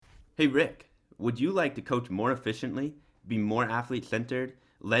Hey Rick, would you like to coach more efficiently, be more athlete-centered,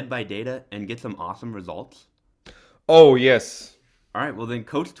 led by data, and get some awesome results? Oh, yes. All right, well then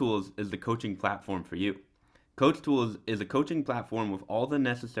Coach Tools is the coaching platform for you. Coach Tools is a coaching platform with all the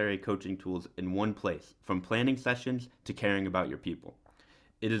necessary coaching tools in one place, from planning sessions to caring about your people.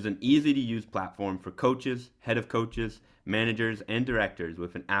 It is an easy to use platform for coaches, head of coaches, managers, and directors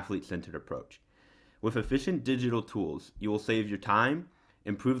with an athlete centered approach. With efficient digital tools, you will save your time,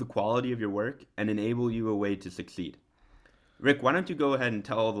 improve the quality of your work, and enable you a way to succeed. Rick, why don't you go ahead and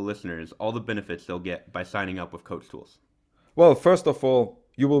tell all the listeners all the benefits they'll get by signing up with Coach Tools? Well, first of all,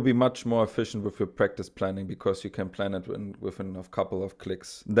 you will be much more efficient with your practice planning because you can plan it within a couple of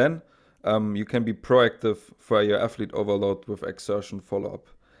clicks. Then you can be proactive for your athlete overload with exertion follow up.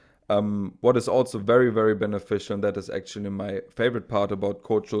 What is also very, very beneficial, and that is actually my favorite part about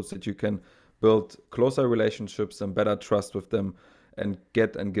coach tools, that you can build closer relationships and better trust with them and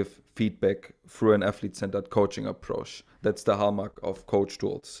get and give feedback through an athlete centered coaching approach. That's the hallmark of coach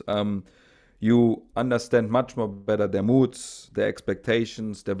tools. You understand much more better their moods, their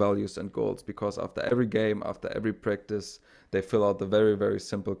expectations, their values and goals, because after every game, after every practice, they fill out a very, very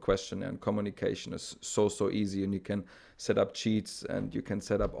simple questionnaire, and communication is so easy, and you can set up cheats and you can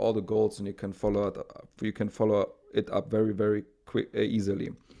set up all the goals and you can follow it up very, very quick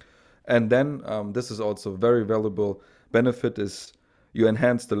easily. And then this is also very valuable benefit is you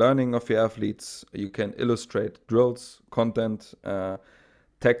enhance the learning of your athletes. You can illustrate drills, content,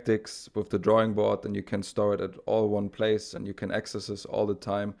 tactics with the drawing board, and you can store it at all one place and you can access this all the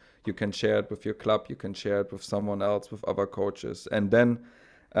time. You can share it with your club, you can share it with someone else, with other coaches, and then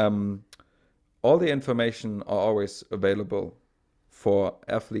um, all the information are always available for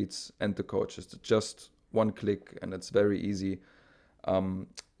athletes and the coaches. It's just one click and it's very easy.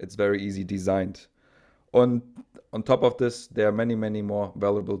 It's very easy designed. On on top of this, there are many more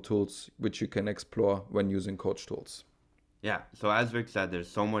valuable tools which you can explore when using coach tools. Yeah, so as Rick said, there's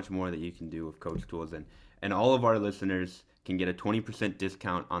so much more that you can do with Coach Tools, and all of our listeners can get a 20%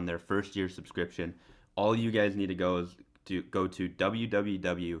 discount on their first year subscription. All you guys need to go to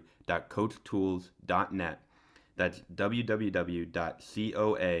www.coachtools.net. That's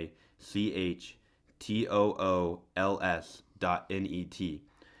www.coachtools.net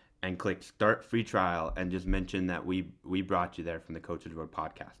and click start free trial and just mention that we brought you there from the Coaches Road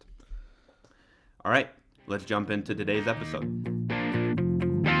podcast. All right, let's jump into today's episode.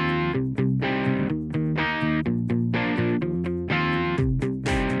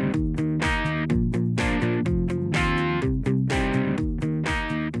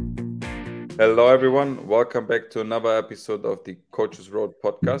 Hello, everyone. Welcome back to another episode of the Coaches Road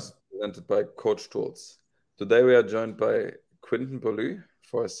podcast presented by Coach Tools. Today, we are joined by Quintin Bollue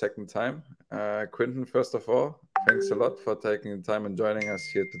for a second time. Quintin, first of all, thanks a lot for taking the time and joining us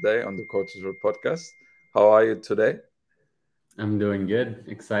here today on the Coaches Road podcast. How are you today? I'm doing good.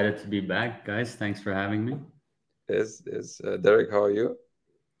 Excited to be back, guys. Thanks for having me. Is Derek, how are you?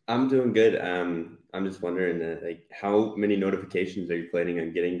 I'm doing good. I'm just wondering, like, how many notifications are you planning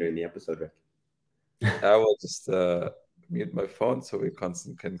on getting during the episode, Rick? I will just mute my phone so we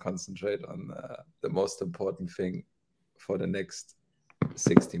can concentrate on the most important thing for the next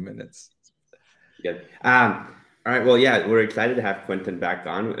 60 minutes. Good. All right. Well, yeah, we're excited to have Quintin back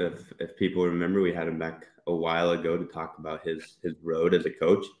on. If people remember, we had him back a while ago to talk about his road as a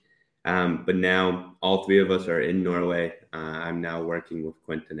coach. But now all three of us are in Norway. I'm now working with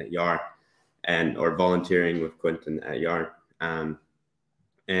Quintin at Yar, or volunteering with Quintin at Yar.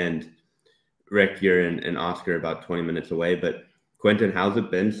 And Rick, you're in Oscar, about 20 minutes away. But Quintin, how's it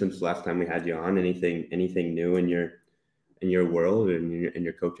been since the last time we had you on? Anything new in your world and in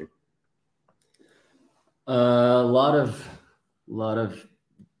your coaching? A lot of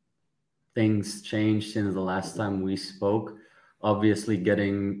things changed since the last time we spoke. Obviously,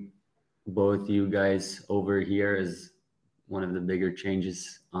 getting both you guys over here is one of the bigger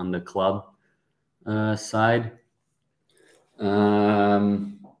changes on the club side.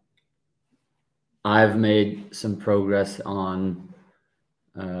 I've made some progress on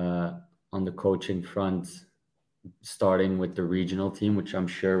the coaching front, starting with the regional team, which I'm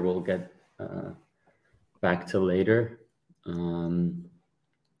sure we'll get back to later.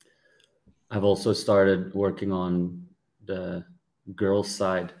 I've also started working on the girls'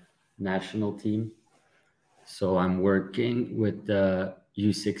 side national team. So I'm working with the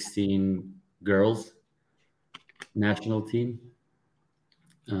U16 girls national team.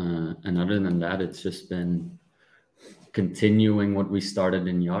 And other than that, it's just been continuing what we started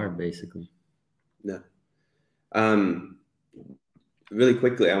in Yard, basically. Yeah. Um, really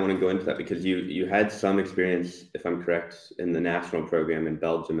quickly, I want to go into that because you had some experience, if I'm correct, in the national program in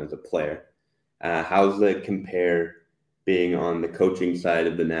Belgium as a player. How's the compare being on the coaching side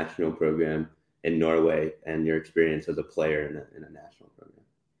of the national program in Norway and your experience as a player in a national program?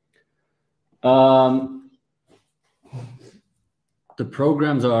 The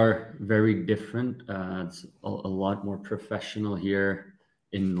programs are very different. It's a lot more professional here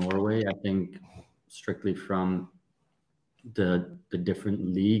in Norway. I think strictly from the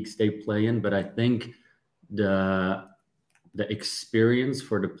different leagues they play in, but I think the experience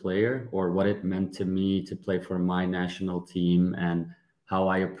for the player, or what it meant to me to play for my national team and how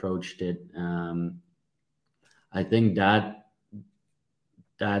I approached it, I think that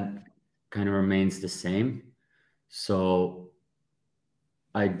kind of remains the same. So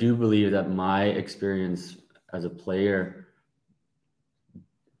I do believe that my experience as a player,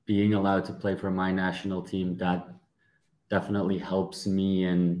 being allowed to play for my national team, that definitely helps me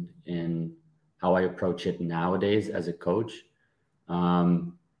in how I approach it nowadays as a coach.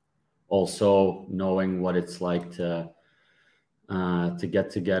 Also knowing what it's like to get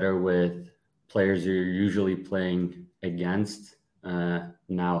together with players you're usually playing against,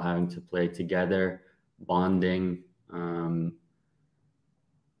 now having to play together, bonding,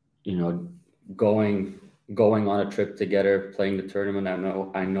 you know, going on a trip together, playing the tournament.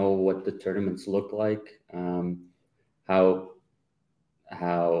 I know what the tournaments look like, how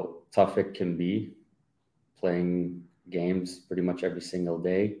tough it can be playing games pretty much every single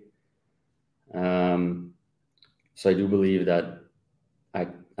day. So I do believe that I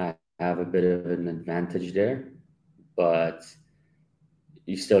have a bit of an advantage there, but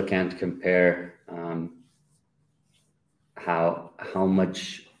you still can't compare how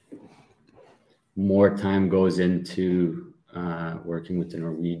much more time goes into working with the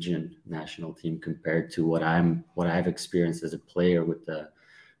Norwegian national team compared to what I've experienced as a player with the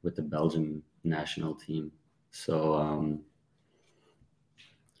Belgian national team. So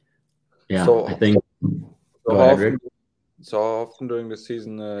yeah, So, I think. so Go how ahead, often, Rick. so how often during the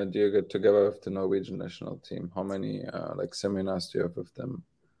season do you get together with the Norwegian national team? How many like seminars do you have with them?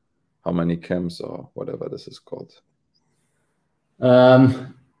 How many camps or whatever this is called?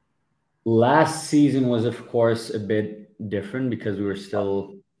 Last season was, of course, a bit different because we were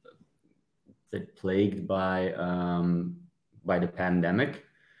still a bit plagued by the pandemic.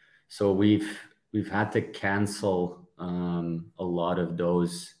 So we've had to cancel a lot of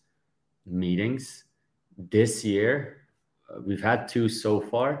those meetings. This year, we've had two so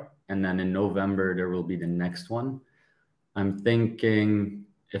far, and then in November there will be the next one. I'm thinking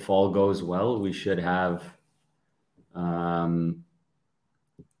if all goes well, we should have 4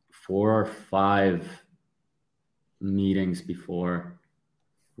 or 5 meetings before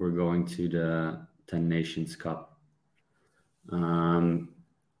we're going to the 10 Nations Cup.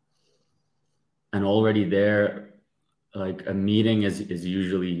 And already there, like a meeting is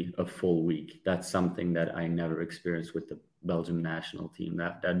usually a full week. That's something that I never experienced with the Belgium national team.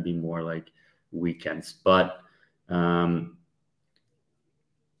 That'd be more like weekends. But Belgium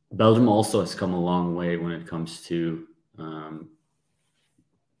also has come a long way when it comes to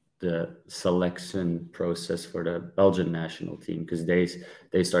the selection process for the Belgian national team, because they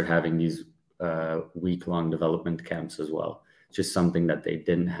start having these week-long development camps as well. Just something that they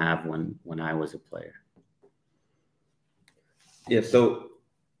didn't have when I was a player. Yeah, so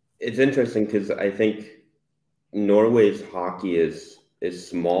it's interesting because I think Norway's hockey is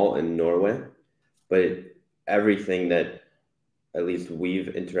small in Norway, but everything that at least we've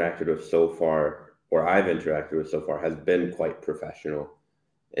interacted with so far, or I've interacted with so far, has been quite professional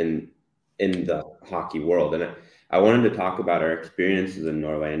in the hockey world. And I wanted to talk about our experiences in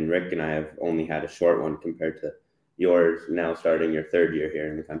Norway. And Rick and I have only had a short one compared to yours, now starting your third year here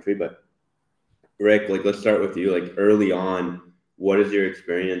in the country. But Rick, like, let's start with you. Like, early on, what has your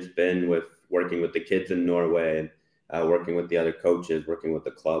experience been with working with the kids in Norway and working with the other coaches, working with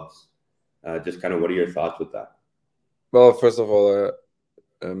the clubs? Just kind of, what are your thoughts with that? Well, first of all,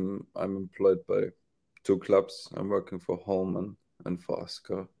 I'm employed by 2 clubs. I'm working for Holmen and for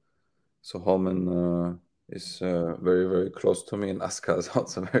Asker. So Holmen is very, very close to me, and Asker is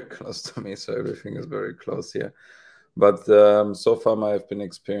also very close to me. So everything is very close here. But so far, I've been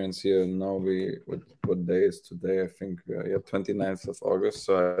experienced here. Now what day is today? I think 29th of August.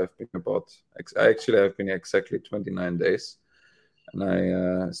 So I've been I've been exactly 29 days, and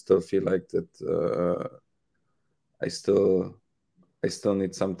I still feel like that. I still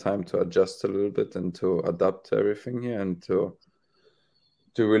need some time to adjust a little bit and to adapt to everything here, and to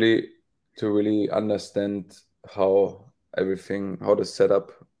really understand how the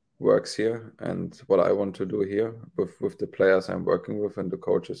setup works here and what I want to do here with the players I'm working with and the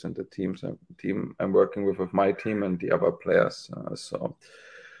coaches and the team I'm working with my team and the other players. So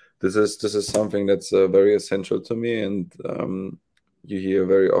this is something that's very essential to me, and you hear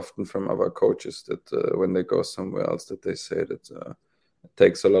very often from other coaches that when they go somewhere else that they say that it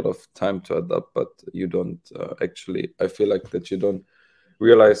takes a lot of time to adapt, but you don't actually. I feel like that you don't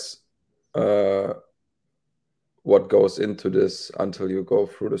realize what goes into this until you go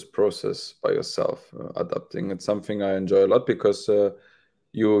through this process by yourself, adapting. It's something I enjoy a lot because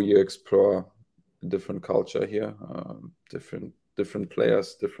you explore a different culture here, different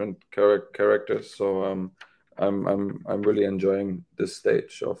players, different characters. So I'm really enjoying this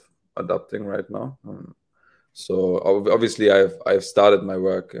stage of adapting right now. So obviously I've started my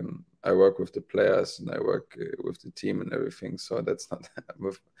work and I work with the players and I work with the team and everything. So that's not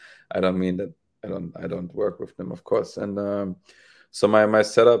I don't mean that I don't work with them, of course. And so my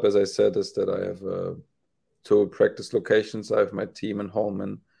setup, as I said, is that I have 2 practice locations. I have my team in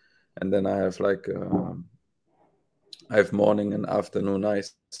Holmen, and then I have I have morning and afternoon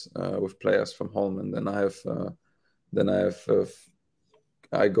ice with players from Holmen. Then I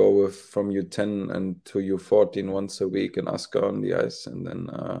go with from U10 and to U14 once a week in Asker on the ice, and then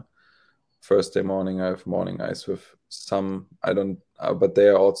Thursday morning I have morning ice with some. I don't, but they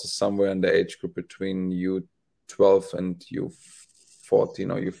are also somewhere in the age group between U12 and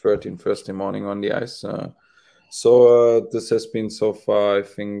U14 or U13 Thursday morning on the ice. So this has been so far. I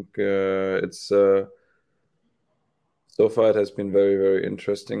think it's. So far, it has been very, very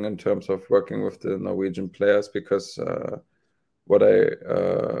interesting in terms of working with the Norwegian players because what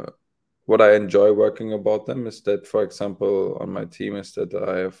I enjoy working about them is that, for example, on my team is that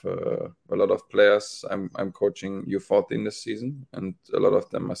I have a lot of players. I'm coaching U14 this season, and a lot of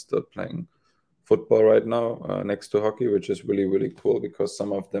them are still playing football right now next to hockey, which is really, really cool because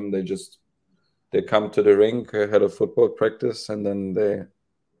some of them they come to the rink ahead of football practice and then they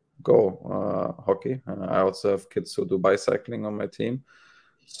go hockey. I also have kids who do bicycling on my team,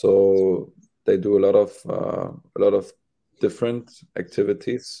 so they do a lot of different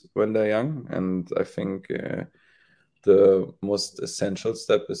activities when they're young. And I think the most essential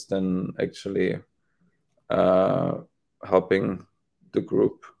step is then actually helping the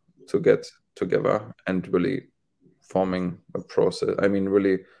group to get together and really forming a process. I mean,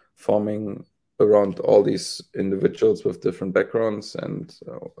 really forming around all these individuals with different backgrounds, and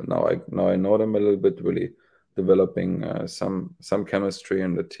now I know them a little bit. Really developing some chemistry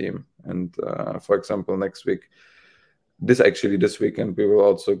in the team. And for example, this weekend we will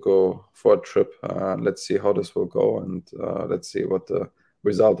also go for a trip. Let's see how this will go, and let's see what the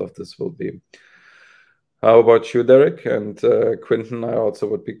result of this will be. How about you, Derek and Quintin? I also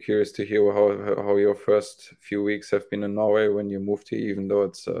would be curious to hear how your first few weeks have been in Norway when you moved here, even though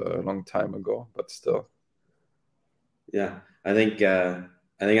it's a long time ago, but still. Yeah, I think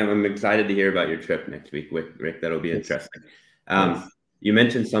I'm excited to hear about your trip next week with Rick. That'll be interesting. Yes. You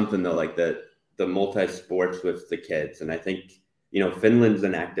mentioned something though, like the multi sports with the kids, and I think Finland's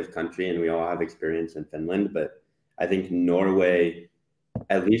an active country, and we all have experience in Finland, but I think Norway,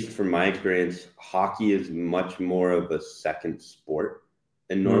 at least from my experience, hockey is much more of a second sport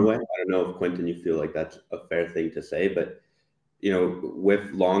in Norway. I don't know if Quintin, you feel like that's a fair thing to say, but with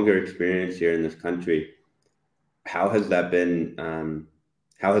longer experience here in this country, how has that been?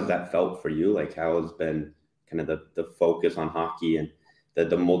 How has that felt for you? Like, how has been kind of the focus on hockey and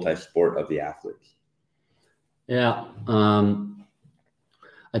the multi-sport of the athletes? Yeah,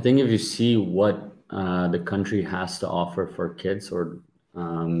 I think if you see what the country has to offer for kids, or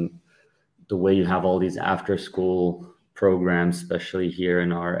the way you have all these after-school programs, especially here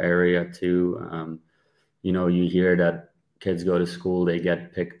in our area too, you hear that kids go to school, they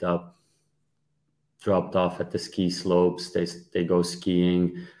get picked up, dropped off at the ski slopes, they go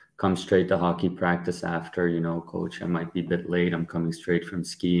skiing, come straight to hockey practice after. Coach, I might be a bit late, I'm coming straight from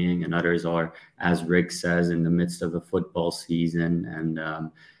skiing. And others are, as Rick says, in the midst of a football season.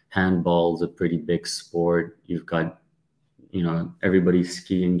 And handball is a pretty big sport. You've got everybody's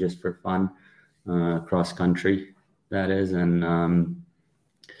skiing just for fun, cross country, that is. And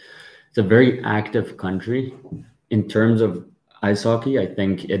it's a very active country. In terms of ice hockey, I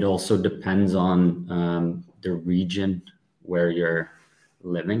think it also depends on the region where you're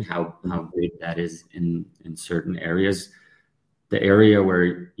living, how big that is in certain areas. The area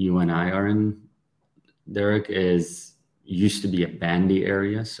where you and I are in, Derek, used to be a bandy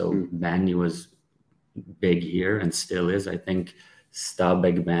area. So bandy was big here and still is. I think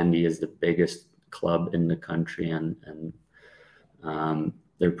Stabæk Bandy is the biggest club in the country, and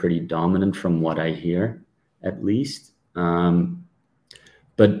they're pretty dominant from what I hear, at least.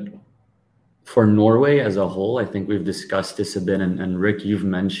 The But for Norway as a whole, I think we've discussed this a bit, and Rick, you've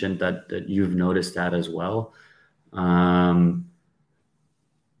mentioned that you've noticed that as well.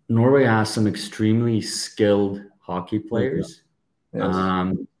 Norway has some extremely skilled hockey players.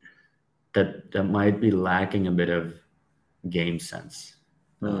 Yes. That might be lacking a bit of game sense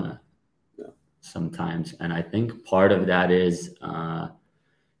sometimes, and I think part of that is,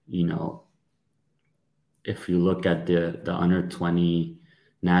 if you look at the under 20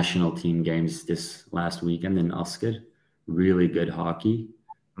 national team games this last weekend in Asker, really good hockey,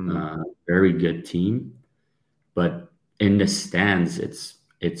 very good team, but in the stands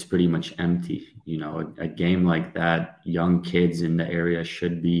it's pretty much empty. A game like that, young kids in the area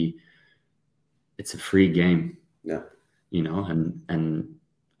it's a free game. Yeah. And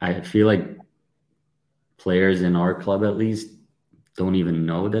I feel like players in our club at least don't even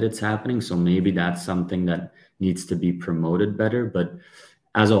know that it's happening. So maybe that's something that needs to be promoted better. But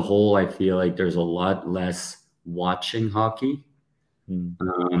as a whole, I feel like there's a lot less watching hockey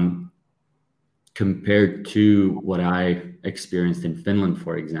compared to what I experienced in Finland,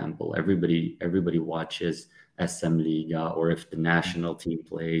 for example. Everybody watches SM Liga, or if the national team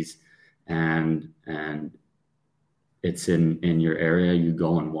plays and it's in your area, you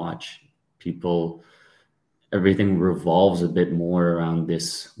go and watch. Everything revolves a bit more around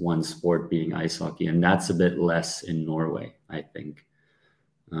this one sport, being ice hockey, and that's a bit less in Norway, I think.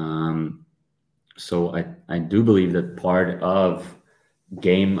 So I do believe that part of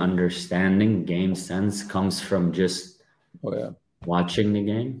game understanding, game sense, comes from just watching the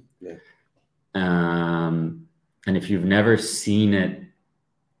game. Yeah. And if you've never seen it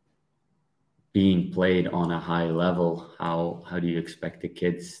being played on a high level, how do you expect the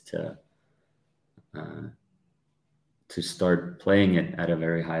kids to start playing it at a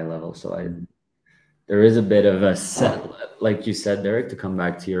very high level? So there is a bit of a set, like you said, Derek, to come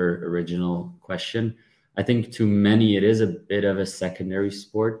back to your original question. I think to many it is a bit of a secondary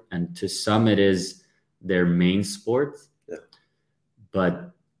sport, and to some it is their main sport. Yeah.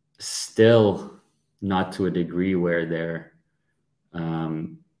 But still not to a degree where they're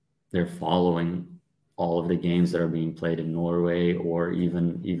following all of the games that are being played in Norway, or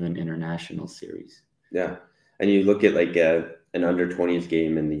even international series. Yeah. And you look at like an under 20s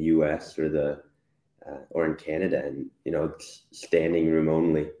game in the US or in Canada, and it's standing room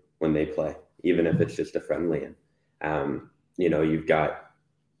only when they play, even if it's just a friendly. And you've got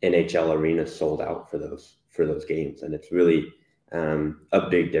NHL arenas sold out for those games, and it's really a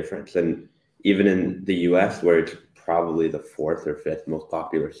big difference. And even in the US, where it's probably the fourth or fifth most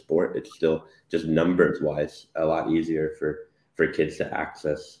popular sport, it's still just numbers wise a lot easier for kids to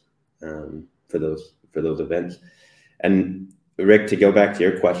access for those events. And Rick, to go back to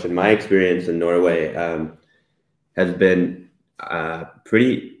your question, my experience in Norway has been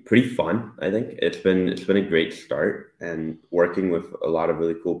pretty fun. I think it's been a great start, and working with a lot of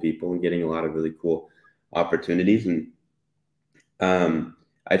really cool people and getting a lot of really cool opportunities. And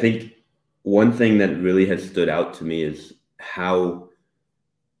I think one thing that really has stood out to me is how,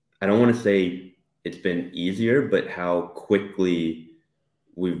 I don't want to say it's been easier, but how quickly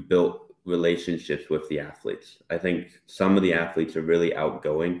we've built relationships with the athletes. I think some of the athletes are really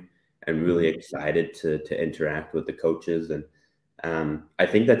outgoing and really excited to interact with the coaches. And I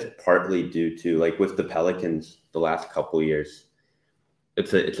think that's partly due to, like with the Pelicans the last couple of years,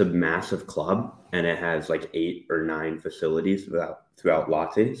 it's a massive club, and it has like 8 or 9 facilities throughout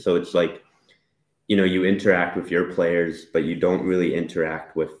Lahti. So it's like, you interact with your players, but you don't really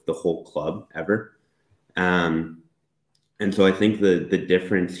interact with the whole club ever. And so I think the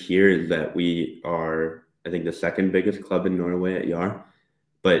difference here is that we are, I think, the second biggest club in Norway at Jar,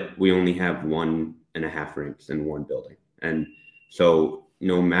 but we only have 1.5 rinks in one building. And so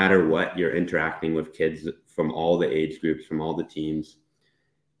no matter what, you're interacting with kids from all the age groups, from all the teams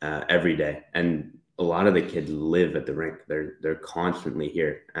every day. And a lot of the kids live at the rink. They're constantly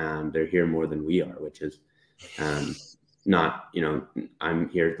here. They're here more than we are, which is not, I'm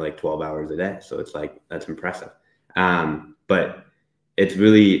here like 12 hours a day. So it's like, that's impressive. But it's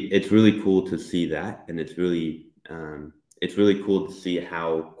really cool to see that. And it's really cool to see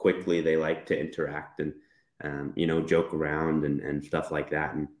how quickly they like to interact and, joke around and stuff like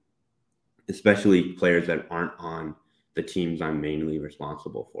that. And especially players that aren't on the teams I'm mainly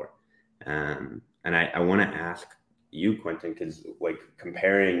responsible for. And I want to ask you, Quintin, because like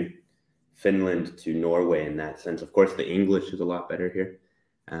comparing Finland to Norway in that sense, of course, the English is a lot better here.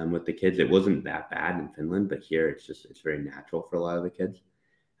 With the kids, it wasn't that bad in Finland, but here it's very natural for a lot of the kids.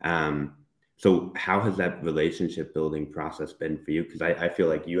 So how has that relationship building process been for you? Because I feel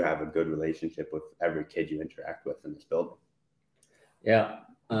like you have a good relationship with every kid you interact with in this building. Yeah,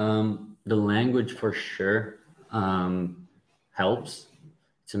 The language for sure helps.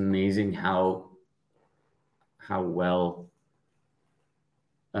 It's amazing how well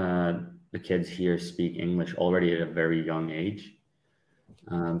the kids here speak English already at a very young age.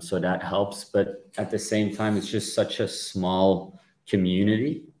 So that helps. But at the same time, it's just such a small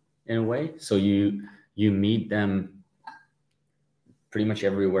community in a way. So you meet them pretty much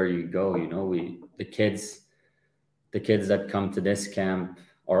everywhere you go. You know, the kids that come to this camp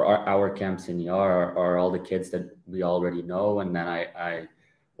or our camps in Yar are all the kids that we already know. And then I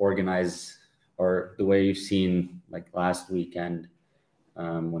organize, or the way you've seen like last weekend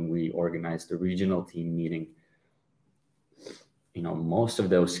when we organized the regional team meeting, you know, most of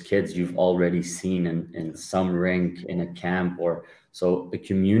those kids you've already seen in some rink, in a camp, or so the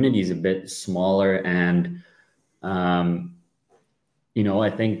community is a bit smaller. And you know, I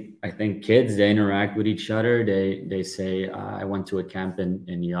think kids, they interact with each other. They say, I went to a camp in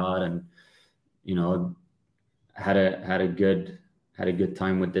Yad and, you know, had a good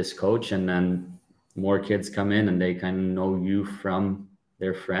time with this coach. And then more kids come in and they kind of know you from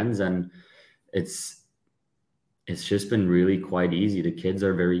their friends, and it's just been really quite easy. The kids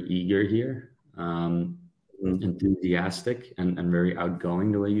are very eager here, enthusiastic and very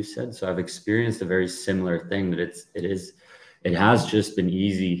outgoing, the way you said. So I've experienced a very similar thing, that it has just been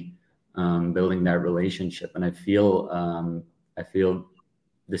easy building that relationship. And I feel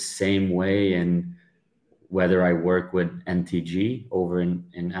the same way in whether I work with NTG over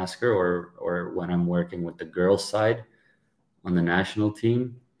in Asker, or when I'm working with the girls side on the national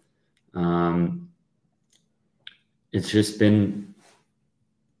team. It's just been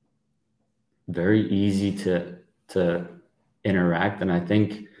very easy to interact. And I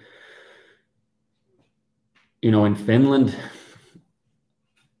think, you know, in Finland,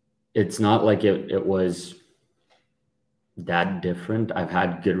 it's not like it was that different. I've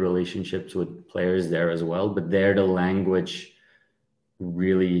had good relationships with players there as well, but there the language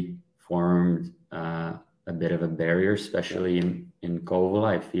really formed a bit of a barrier, especially in Kouvola.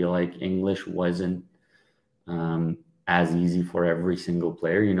 I feel like English wasn't as easy for every single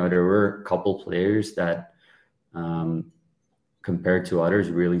player. You know, there were a couple players that compared to others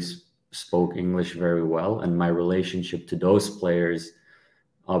really spoke English very well, and my relationship to those players,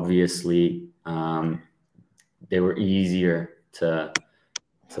 obviously, they were easier to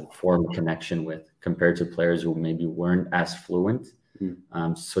form a connection with compared to players who maybe weren't as fluent.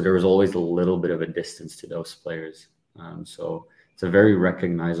 So there was always a little bit of a distance to those players. So it's a very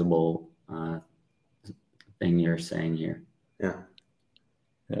recognizable thing you're saying here. Yeah.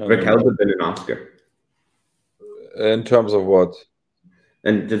 Rick, how's it been in Oscar? In terms of what?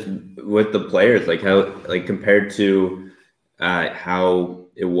 And just with the players, like how, like compared to how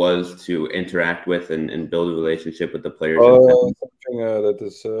it was to interact with and build a relationship with the players.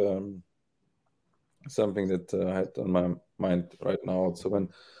 Something that I had on my mind right now. So when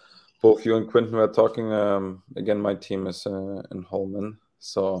both you and Quintin were talking, again, my team is in Holman.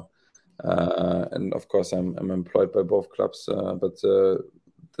 So, and of course, I'm employed by both clubs. But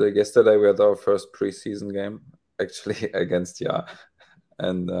yesterday we had our first preseason game, actually against Yar.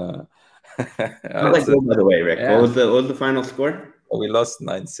 And how'd that go, by the way, Rick? Yeah. What was the final score? We lost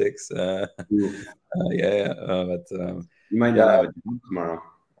 9-6. But you might not have a job tomorrow.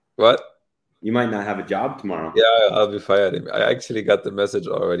 What? You might not have a job tomorrow. Yeah, I'll be fired. I actually got the message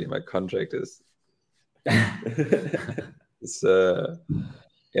already. My contract is. It's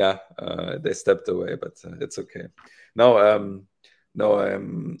they stepped away, but it's okay.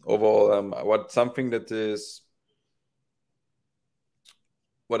 Overall, something that is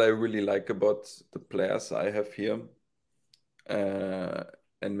what I really like about the players I have here,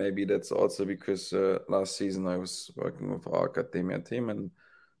 and maybe that's also because last season I was working with our academia team, and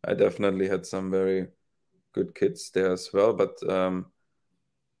I definitely had some very good kids there as well. But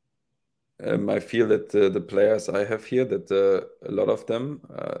I feel that the players I have here, that a lot of them,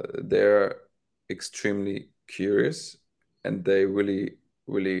 they're extremely curious, and they really,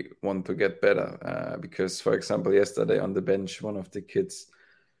 really want to get better. Because, for example, yesterday on the bench, one of the kids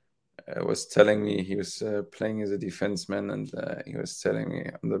was telling me, he was playing as a defenseman, and he was telling me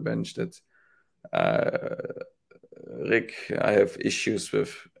on the bench that, Rick, I have issues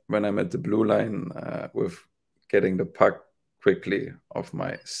with when I'm at the blue line with getting the puck quickly off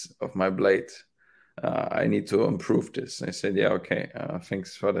my blade. I need to improve this. I said, yeah, okay.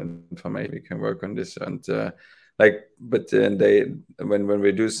 Thanks for the information. We can work on this. And but then when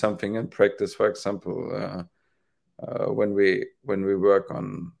we do something in practice, for example, when we work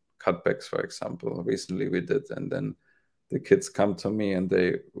on cutbacks, for example, recently we did, and then the kids come to me and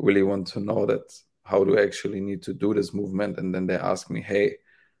they really want to know that how do I actually need to do this movement, and then they ask me, hey,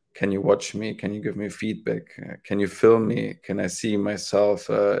 can you watch me? Can you give me feedback? Can you film me? Can I see myself?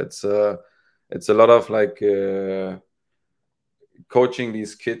 It's a lot of like coaching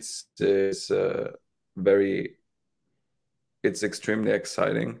these kids is very, it's extremely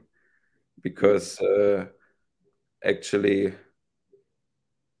exciting because actually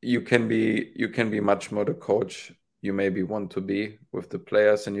you can be much more the coach you maybe want to be with the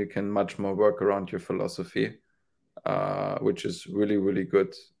players, and you can much more work around your philosophy, which is really, really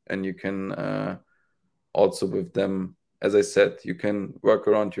good. And you can also with them, as I said, you can work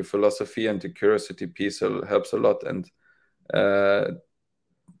around your philosophy, and the curiosity piece helps a lot. And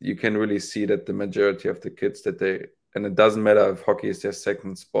you can really see that the majority of the kids and it doesn't matter if hockey is their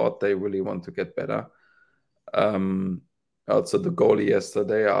second sport, they really want to get better. Also, the goalie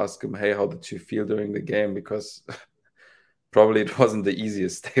yesterday, I asked him, hey, how did you feel during the game? Because probably it wasn't the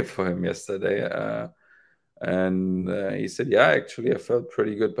easiest day for him yesterday. And he said, yeah, actually, I felt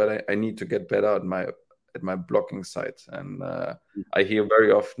pretty good, but I need to get better at my blocking side. And I hear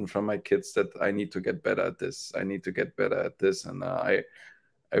very often from my kids that I need to get better at this. I need to get better at this. And I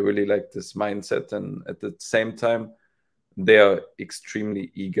really like this mindset. And at the same time, they are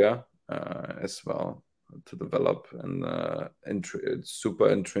extremely eager as well to develop, and super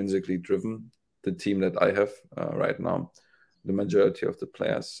intrinsically driven. The team that I have right now, the majority of the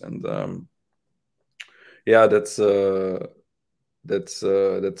players, and yeah, that's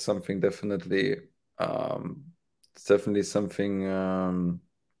something definitely. It's definitely something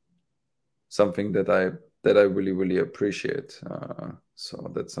that I really, really appreciate.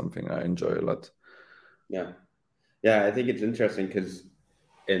 So that's something I enjoy a lot. Yeah, yeah. I think it's interesting because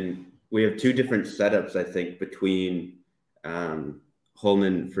we have two different setups. I think between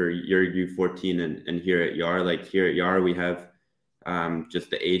Holman for your U14 and here at Yar. Like here at Yar, we have just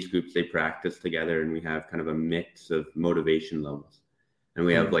the age groups they practice together, and we have kind of a mix of motivation levels. And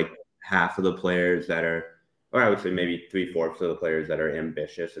we have like half of the players that are, or I would say maybe 3/4 of the players that are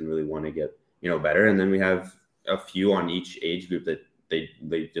ambitious and really want to get, better. And then we have a few on each age group that they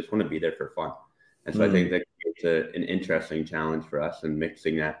just want to be there for fun. And so I think that creates an interesting challenge for us, and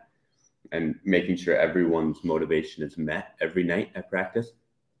mixing that and making sure everyone's motivation is met every night at practice.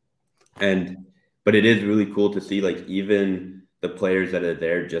 But it is really cool to see, like, even the players that are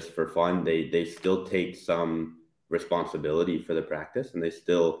there just for fun, they still take some responsibility for the practice, and they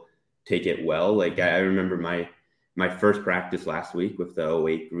still take it well. Like I remember my first practice last week with the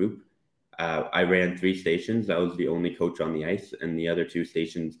 08 group. I ran 3 stations. I was the only coach on the ice, and the other 2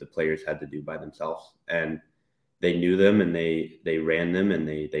 stations the players had to do by themselves. And they knew them, and they ran them, and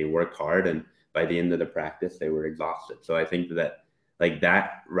they worked hard. And by the end of the practice, they were exhausted. So I think that, like,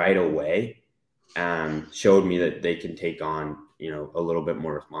 that right away showed me that they can take on, a little bit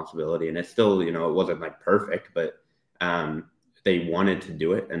more responsibility. And it's still, it wasn't like perfect, but they wanted to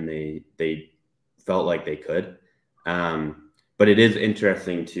do it, and they felt like they could. But it is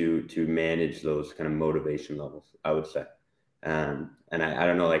interesting to manage those kind of motivation levels, I would say. And I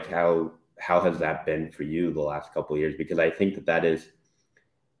don't know, like, how has that been for you the last couple of years? Because I think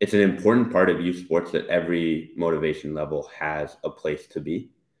it's an important part of youth sports that every motivation level has a place to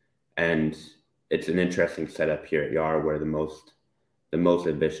be. And it's an interesting setup here at Yar, where the most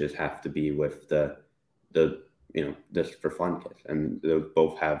ambitious have to be with the just for fun kids, and those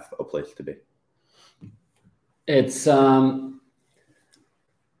both have a place to be.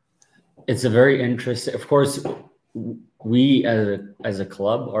 It's a very interesting. Of course, we as a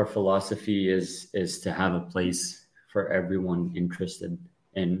club, our philosophy is to have a place for everyone interested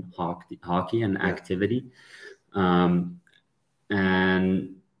in hockey and activity, and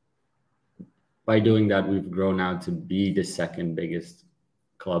by doing that, we've grown out to be the second biggest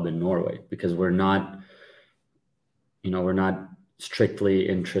club in Norway, because we're not strictly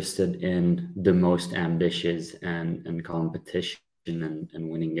interested in the most ambitious and competition and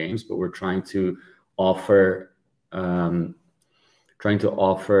winning games, but we're trying to offer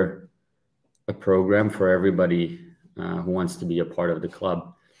a program for everybody who wants to be a part of the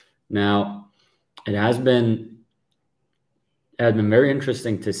club. Now, it has been very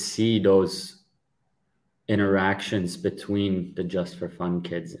interesting to see those interactions between the just for fun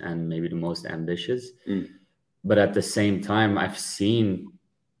kids and maybe the most ambitious. But at the same time, I've seen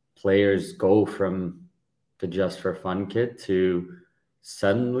players go from the just for fun kid to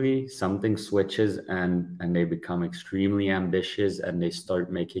suddenly something switches, and they become extremely ambitious, and they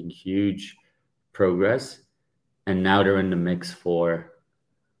start making huge progress, and now they're in the mix for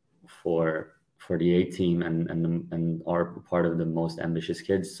the A team and are part of the most ambitious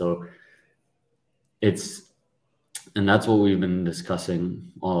kids. So and that's what we've been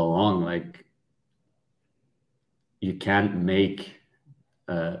discussing all along. Like, you can't make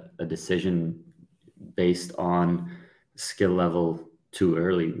a decision based on skill level too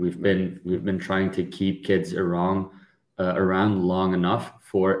early. We've been trying to keep kids around long enough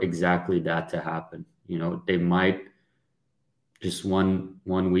for exactly that to happen. You know, they might just one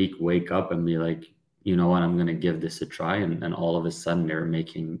week wake up and be like, you know what, I'm going to give this a try, and all of a sudden they're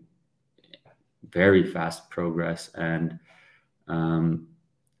making very fast progress, and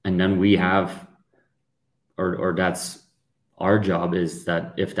then we have, or that's our job, is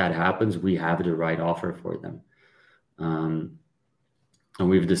that if that happens, we have the right offer for them. And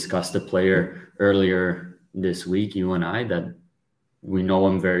we've discussed a player earlier this week, you and I, that we know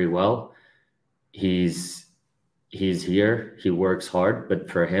him very well. He's here, he works hard, but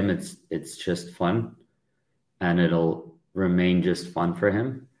for him it's just fun, and it'll remain just fun for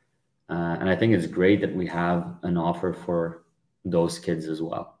him. And I think it's great that we have an offer for those kids as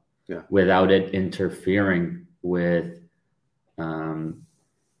well, without it interfering with the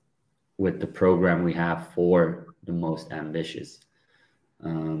program we have for the most ambitious.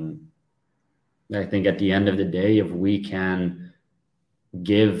 I think at the end of the day, if we can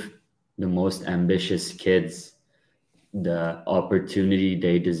give the most ambitious kids the opportunity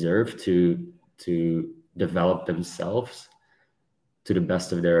they deserve to develop themselves to the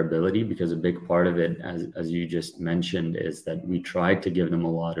best of their ability, because a big part of it, as you just mentioned, is that we try to give them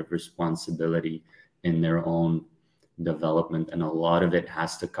a lot of responsibility in their own development, and a lot of it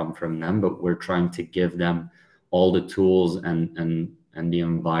has to come from them, but we're trying to give them all the tools and the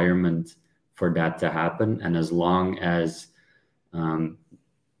environment for that to happen. And as long as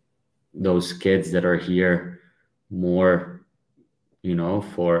those kids that are here more, you know,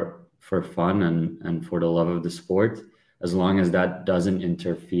 for fun and for the love of the sport, as long as that doesn't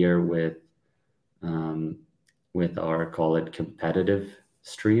interfere with our, call it, competitive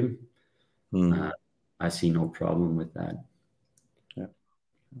stream, I see no problem with that.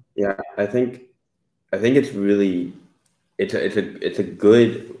 Yeah, I think it's really it's a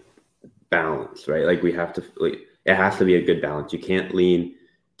good balance, right? Like we have to, like, it has to be a good balance. You can't lean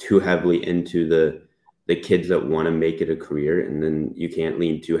too heavily into the kids that want to make it a career, and then you can't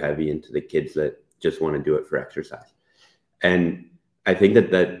lean too heavy into the kids that just want to do it for exercise. And I think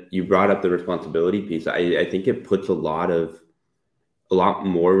that you brought up the responsibility piece. I think it puts a lot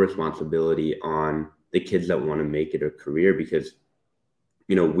more responsibility on the kids that want to make it a career, because,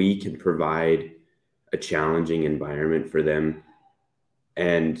 you know, we can provide a challenging environment for them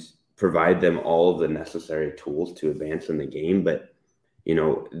and provide them all of the necessary tools to advance in the game. But, you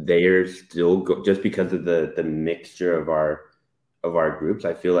know, they're still just because of the mixture of our groups,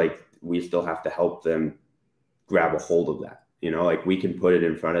 I feel like we still have to help them grab a hold of that. You know, like we can put it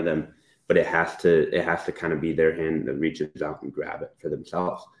in front of them, but it has to kind of be their hand that reaches out and grab it for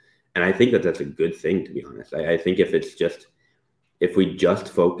themselves. And I think that that's a good thing, to be honest. I think if we just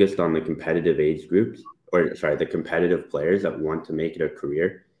focused on the competitive age groups, the competitive players that want to make it a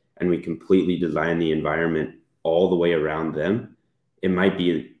career, and we completely design the environment all the way around them, it might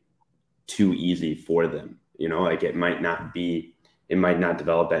be too easy for them. You know, like it might not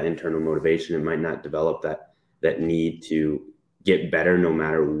develop that internal motivation. It might not develop that need to get better no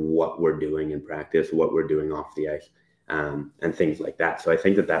matter what we're doing in practice, what we're doing off the ice, and things like that. So I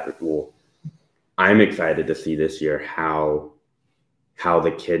think that I'm excited to see this year how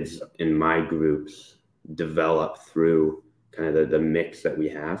the kids in my groups develop through kind of the mix that we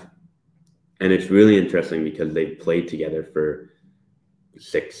have. And it's really interesting because they've played together for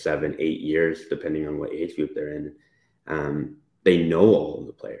 6, 7, 8 years, depending on what age group they're in. They know all of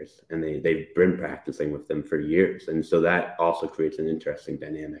the players, and they've been practicing with them for years. And so that also creates an interesting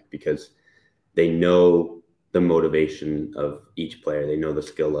dynamic, because they know the motivation of each player. They know the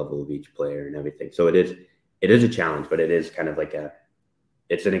skill level of each player and everything. So it is a challenge, but it is kind of like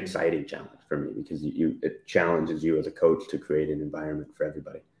it's an exciting challenge for me, because it challenges you as a coach to create an environment for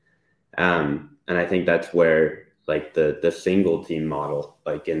everybody. And I think that's where, like, the single team model,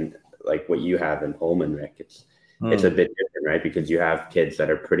 like what you have in Holman, Rick, it's a bit different, right? Because you have kids that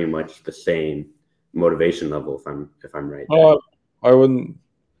are pretty much the same motivation level, if I'm right. I wouldn't.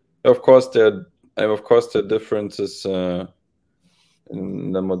 Of course, there are differences in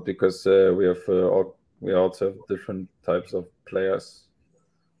them, because we also have different types of players,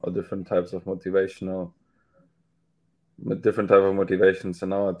 or different type of motivations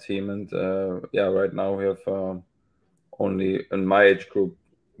in our team. And right now we have only, in my age group,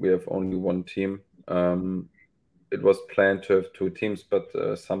 we have only one team. It was planned to have 2 teams, but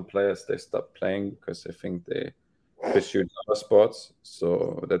some players, they stopped playing because they think they pursued other sports.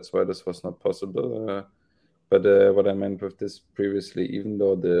 So that's why this was not possible. But what I meant with this previously, even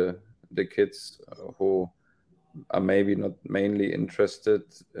though the kids who are maybe not mainly interested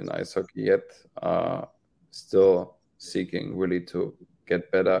in ice hockey yet are still seeking really to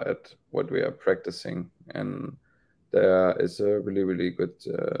get better at what we are practicing. And there is a really, really good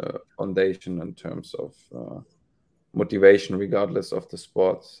foundation in terms of motivation, regardless of the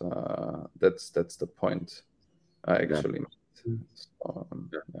sport. That's the point I actually made. So,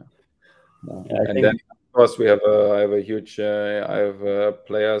 yeah. No. Yeah, I And then, think of course, I have a huge, I have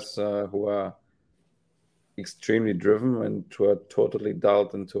players who are extremely driven and who are totally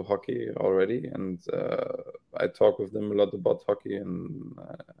dialed into hockey already. And I talk with them a lot about hockey, and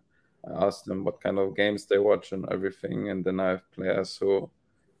I ask them what kind of games they watch and everything. And then I have players who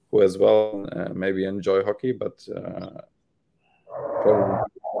as well maybe enjoy hockey, but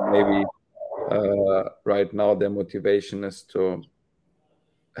probably maybe right now their motivation is to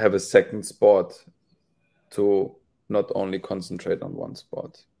have a second sport, to not only concentrate on one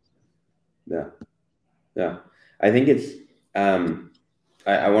sport. Yeah. Yeah. I think it's,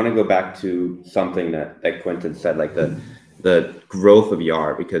 I want to go back to something that Quintin said, like the growth of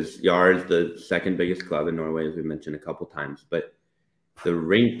Yar, because Yar is the second biggest club in Norway, as we mentioned a couple times, but the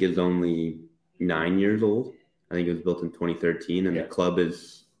rink is only 9 years old. I think it was built in 2013, and the club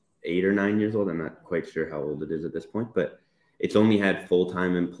is 8 or 9 years old. I'm not quite sure how old it is at this point, but it's only had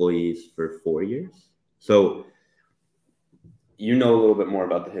full-time employees for 4 years. So you know a little bit more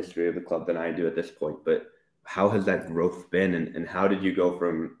about the history of the club than I do at this point, but how has that growth been, and how did you go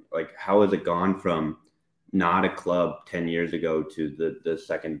from, like, how has it gone from not a club 10 years ago to the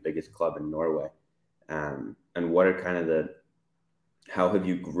second biggest club in Norway? And what are kind of how have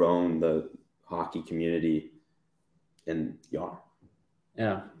you grown the hockey community in Yar?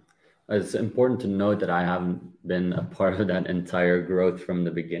 Yeah, it's important to note that I haven't been a part of that entire growth from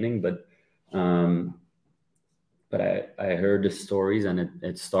the beginning, but um, I heard the stories, and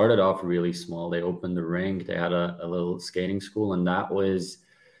it started off really small. They opened the rink, they had a little skating school, and that was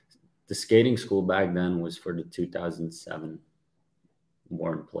the skating school back then was for the 2007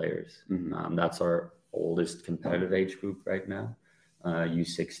 born players. Mm-hmm. That's our oldest competitive age group right now,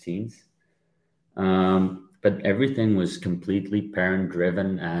 U16s. But everything was completely parent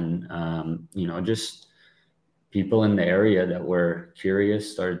driven, and just people in the area that were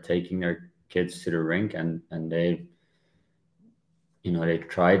curious started taking their kids to the rink, and they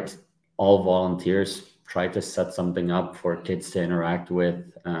tried, all volunteers tried to set something up for kids to interact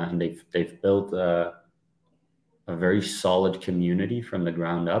with, and they've built a very solid community from the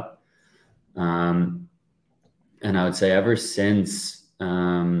ground up. And I would say ever since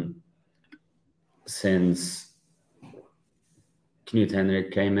Knut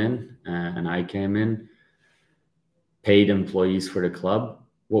Henrik came in and I came in, paid employees for the club,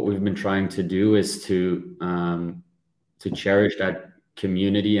 what we've been trying to do is to cherish that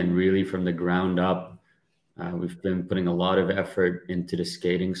community, and really from the ground up, we've been putting a lot of effort into the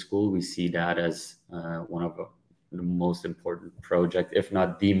skating school. We see that as one of the most important project, if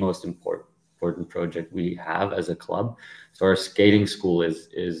not the most important project we have as a club. So our skating school is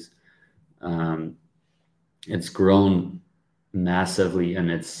it's grown massively,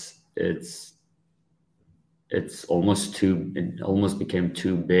 and it almost became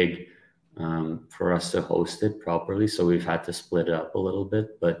too big for us to host it properly. So we've had to split it up a little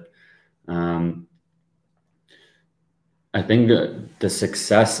bit, but I think the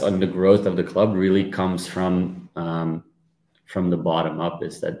success and the growth of the club really comes from the bottom up,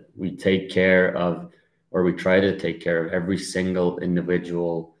 is that we take care of, or we try to take care of, every single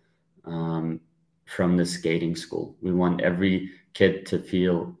individual from the skating school. We want every kid to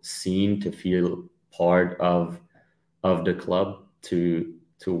feel seen, to feel part of the club, to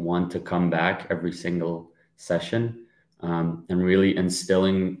want to come back every single session, and really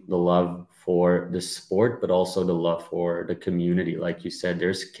instilling the love for the sport, but also the love for the community. Like you said,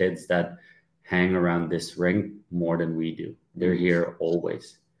 there's kids that hang around this rink more than we do. They're here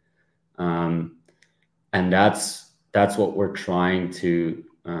always. And that's what we're trying to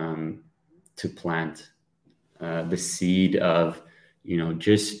plant, the seed of,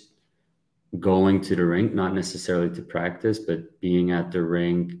 just going to the rink, not necessarily to practice, but being at the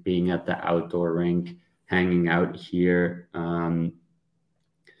rink, being at the outdoor rink, hanging out here,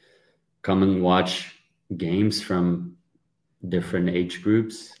 come and watch games from different age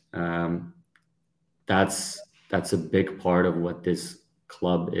groups. That's a big part of what this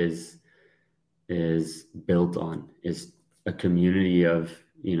club is built on, is a community of,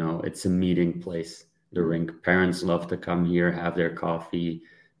 it's a meeting place. The rink, parents love to come here, have their coffee,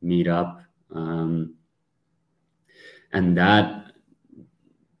 meet up, and that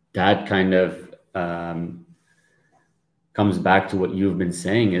kind of comes back to what you've been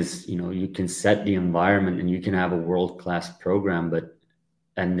saying is, you can set the environment and you can have a world-class program, but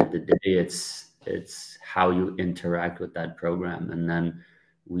end of the day, it's how you interact with that program. And then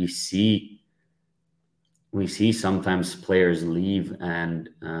we see sometimes players leave and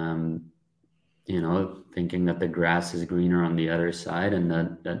thinking that the grass is greener on the other side, and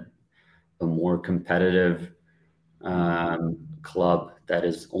that a more competitive club that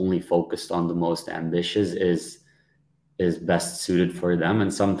is only focused on the most ambitious is best suited for them.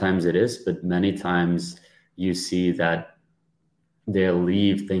 And sometimes it is, but many times you see that they'll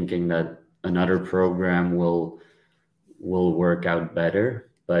leave thinking that another program will work out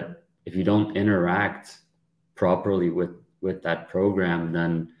better. But if you don't interact properly with that program,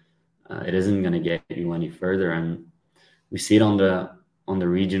 then it isn't going to get you any further. And we see it on the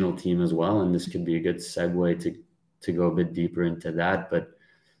regional team as well. And this could be a good segue to go a bit deeper into that. But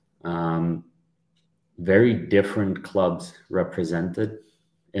very different clubs represented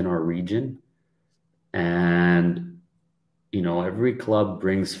in our region. And, every club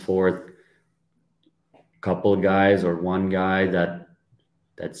brings forth a couple of guys or one guy that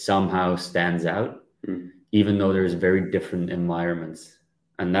somehow stands out, even though there's very different environments.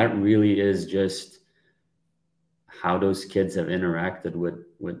 And that really is just how those kids have interacted with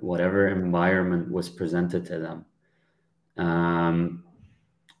whatever environment was presented to them.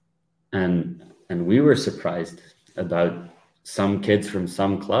 And we were surprised about some kids from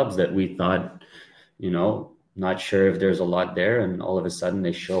some clubs that we thought, not sure if there's a lot there, and all of a sudden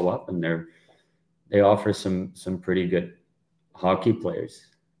they show up and they offer some pretty good hockey players.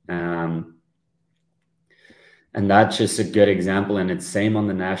 And that's just a good example. And it's same on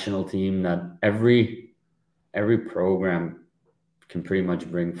the national team, that every program can pretty much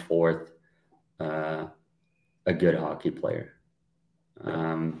bring forth a good hockey player.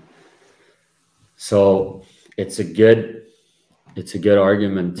 So it's a good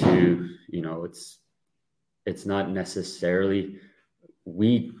argument to, it's not necessarily,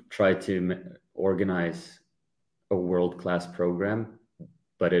 we try to organize a world-class program,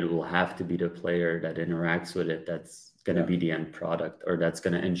 but it will have to be the player that interacts with it that's going to be the end product, or that's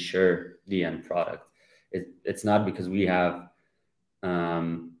going to ensure the end product. It's not because we have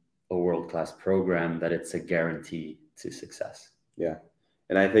a world-class program that it's a guarantee to success. Yeah.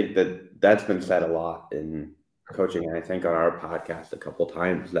 And I think that's been said a lot in coaching. And I think on our podcast a couple of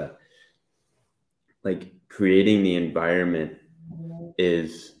times that like creating the environment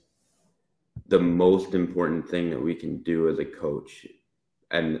is the most important thing that we can do as a coach.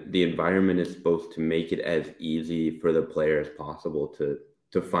 And the environment is supposed to make it as easy for the player as possible to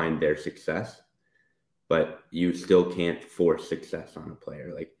find their success, but you still can't force success on a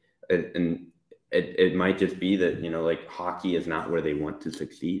player. Like, and it might just be that, like hockey is not where they want to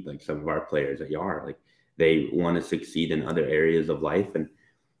succeed. Like some of our players are, like they want to succeed in other areas of life. And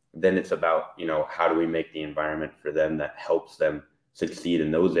then it's about, how do we make the environment for them that helps them succeed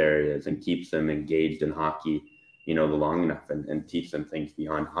in those areas and keeps them engaged in hockey, the long enough, and teach them things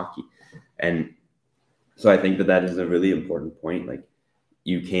beyond hockey. And so I think that is a really important point. Like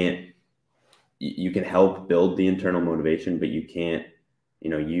you can help build the internal motivation, but you can't,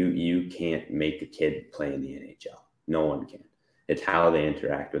 you can't make a kid play in the NHL. No one can. It's how they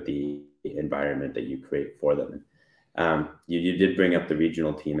interact with the environment that you create for them. You did bring up the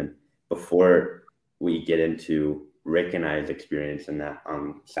regional team, and before we get into Rick and I's experience in that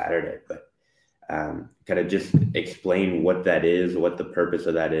on Saturday, but kind of just explain what that is, what the purpose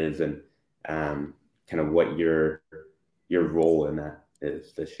of that is, and kind of what your role in that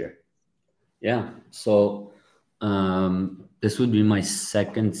is this year. Yeah. So this would be my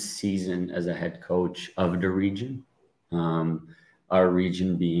second season as a head coach of the region. Our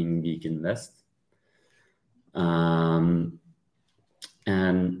region being Beacon West. And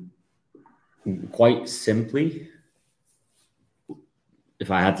quite simply, if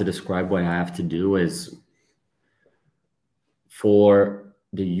I had to describe what I have to do, is for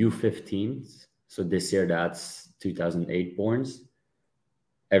the U15s, so this year that's 2008 borns,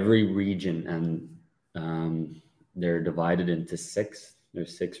 every region, and they're divided into six.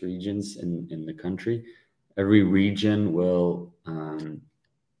 There's 6 regions in the country. Every region will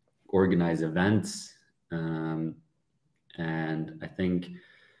organize events. And I think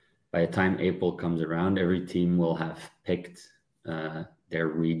by the time April comes around, every team will have picked their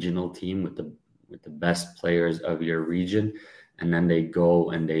regional team with the best players of your region. And then they go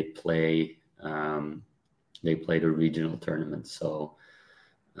and they play the regional tournament. So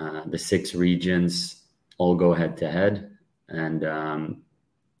the 6 regions all go head to head, and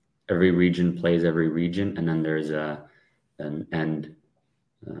every region plays every region, and then there's an end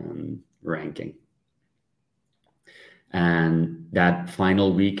ranking. And that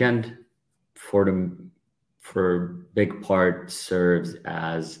final weekend for big part serves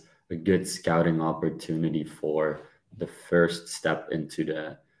as a good scouting opportunity for the first step into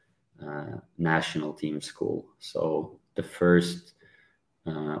the national team school. So the first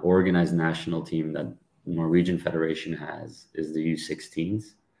organized national team that Norwegian Federation has is the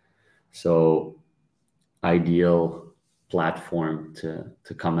U16s. So ideal platform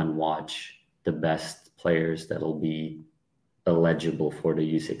to come and watch the best players that'll be eligible for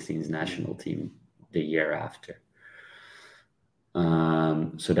the U16s national team the year after.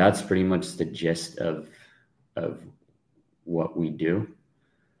 So that's pretty much the gist of what we do.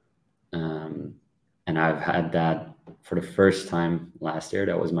 And I've had that for the first time last year.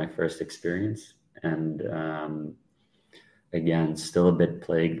 That was my first experience. And again, still a bit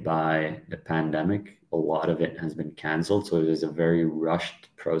plagued by the pandemic. A lot of it has been canceled. So it was a very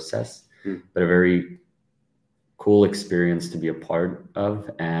rushed process, but a very cool experience to be a part of.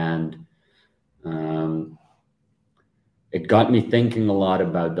 And it got me thinking a lot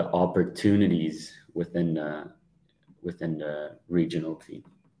about the opportunities within the regional team.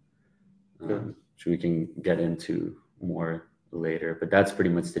 Which we can get into more later, but that's pretty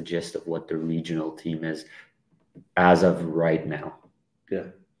much the gist of what the regional team is as of right now.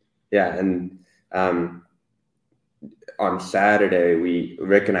 Yeah. And on Saturday,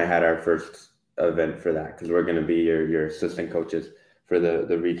 Rick and I had our first event for that, because we're going to be your assistant coaches for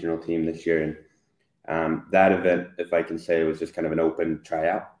the regional team this year. And that event, if I can say, was just kind of an open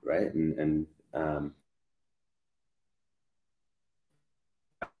tryout, right? And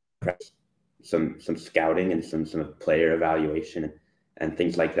some scouting and some player evaluation and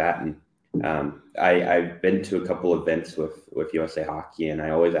things like that. And I've been to a couple events with USA Hockey, and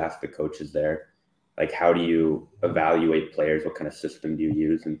I always ask the coaches there, like, how do you evaluate players? What kind of system do you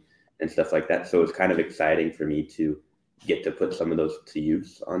use, and stuff like that. So it's kind of exciting for me to get to put some of those to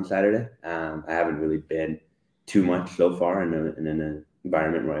use on Saturday. I haven't really been too much so far in an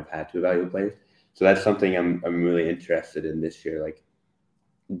environment where I've had to evaluate players. So that's something I'm really interested in this year, like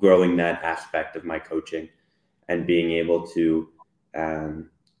growing that aspect of my coaching and being able to,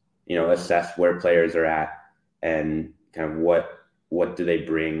 assess where players are at and kind of what do they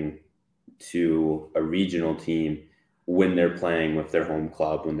bring to a regional team when they're playing with their home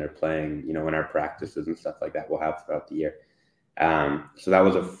club, when they're playing, in our practices and stuff like that we'll have throughout the year. So that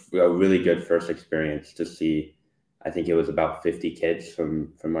was a really good first experience to see. I think it was about 50 kids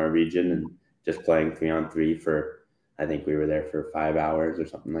from our region, and just playing 3-on-3 for, I think we were there for 5 hours or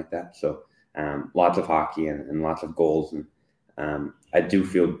something like that. So lots of hockey and lots of goals. And I do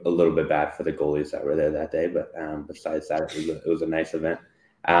feel a little bit bad for the goalies that were there that day, but besides that, it was a nice event.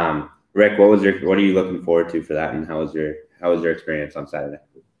 Rick, what are you looking forward to for that, and how was your experience on Saturday?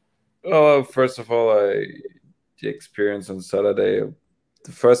 First of all, the experience on Saturday,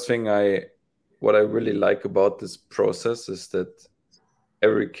 the first thing what I really like about this process is that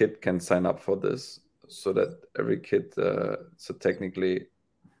every kid can sign up for this, so that every kid, so technically,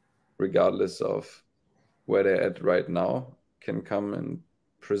 regardless of where they're at right now, can come and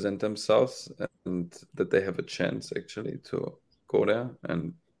present themselves, and that they have a chance actually to go there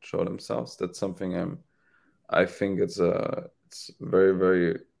and show themselves. That's something I think it's very,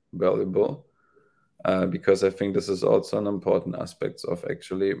 very valuable, because I think this is also an important aspect of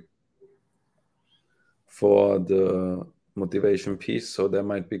actually for the motivation piece. So there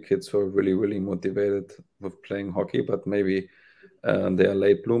might be kids who are really, really motivated with playing hockey, but maybe they are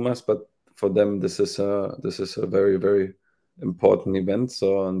late bloomers. But for them, this is a very, very important event.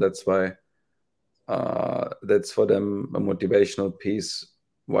 So, and that's why that's for them a motivational piece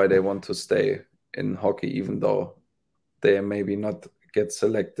why they want to stay in hockey, even though they maybe not get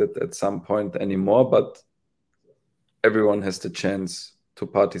selected at some point anymore. But everyone has the chance to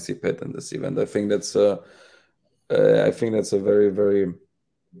participate in this event. I think that's a very, very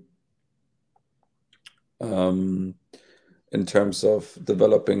in terms of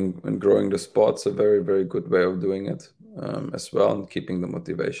developing and growing the sports, a very, very good way of doing it, as well, and keeping the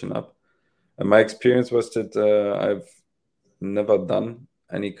motivation up. And my experience was that I've never done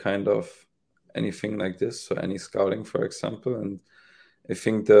any kind of anything like this, so any scouting, for example. And I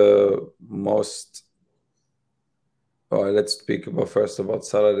think let's speak about first about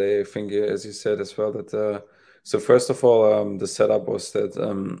Saturday. I think, as you said as well, that so first of all, the setup was that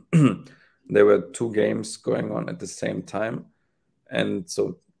there were 2 games going on at the same time, and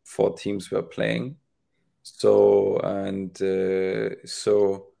so 4 teams were playing. So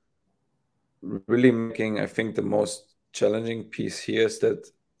really making, I think the most challenging piece here is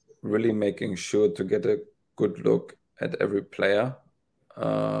that really making sure to get a good look at every player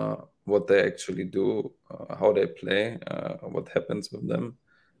what they actually do, how they play, what happens with them,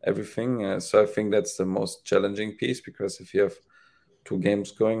 everything. So I think that's the most challenging piece, because if you have 2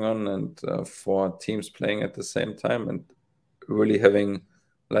 games going on and 4 teams playing at the same time, and really having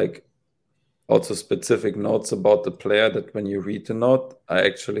like also specific notes about the player, that when you read the note, I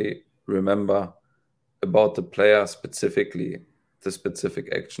actually remember about the player specifically, the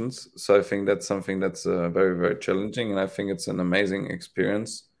specific actions. So I think that's something that's very, very challenging. And I think it's an amazing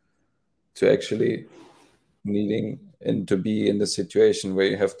experience to actually needing and to be in the situation where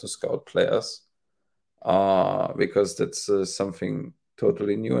you have to scout players, because that's something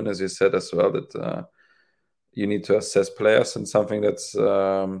totally new. And as you said as well, that you need to assess players, and something that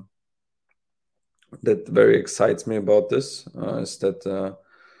very excites me about this is that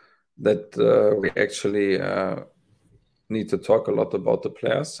we actually need to talk a lot about the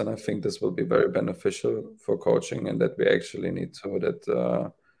players, and I think this will be very beneficial for coaching, and that we actually need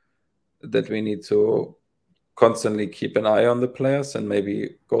to that we need to constantly keep an eye on the players, and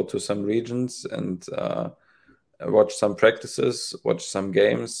maybe go to some regions and watch some practices, watch some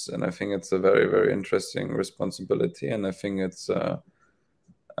games. And I think it's a very, very interesting responsibility, and I think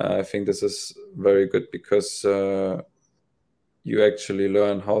this is very good, because you actually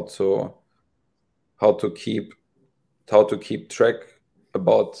learn how to keep track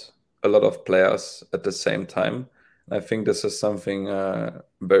about a lot of players at the same time. I think this is something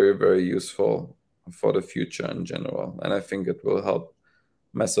very, very useful for the future in general, and I think it will help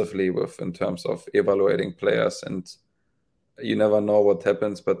massively in terms of evaluating players. And you never know what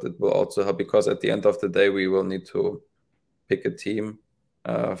happens, but it will also help, because at the end of the day, we will need to pick a team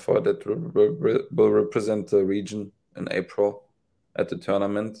for that will represent the region in April at the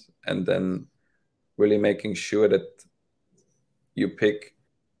tournament, and then really making sure that you pick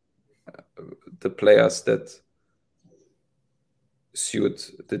the players that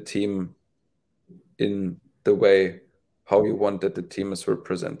suit the team in the way how you want that the team is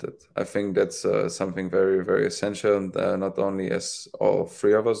represented. I think that's something very, very essential, and not only as all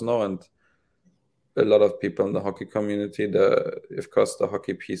 3 of us know, and a lot of people in the hockey community. Of course, the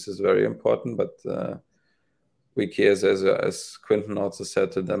hockey piece is very important, but we care, as Quintin also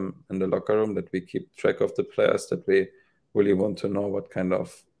said to them in the locker room, that we keep track of the players, that we really want to know what kind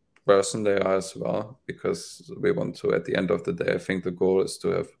of person they are as well, because we want to, at the end of the day, I think the goal is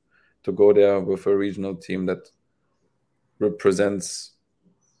to go there with a regional team that represents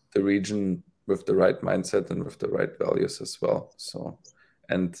the region with the right mindset and with the right values as well. So,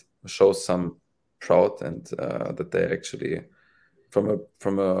 and shows some proud, and that they actually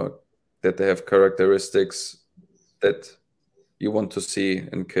that they have characteristics that you want to see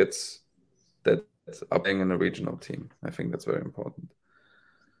in kids that are playing in a regional team. I think that's very important.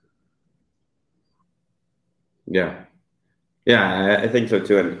 Yeah, I think so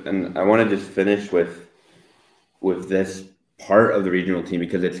too. And I want to just finish with this part of the regional team,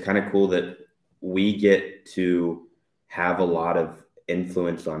 because it's kind of cool that we get to have a lot of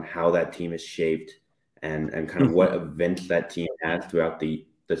influence on how that team is shaped, and kind of what events that team has throughout the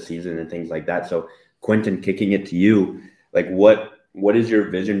season and things like that. So Quintin, kicking it to you, like what is your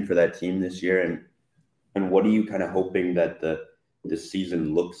vision for that team this year, and what are you kind of hoping that the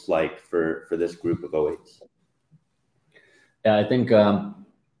season looks like for this group of 08s? Yeah, I think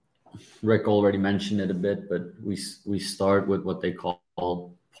Rick already mentioned it a bit, but we start with what they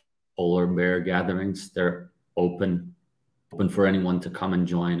call polar bear gatherings. They're open for anyone to come and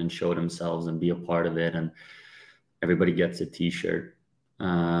join and show themselves and be a part of it, and everybody gets a T-shirt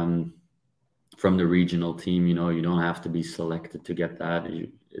from the regional team. You don't have to be selected to get that.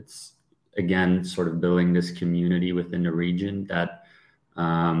 It's, again, sort of building this community within the region that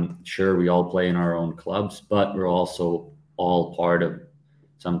sure, we all play in our own clubs, but we're also all part of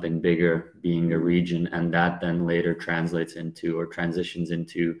something bigger, being a region, and that then later translates into, or transitions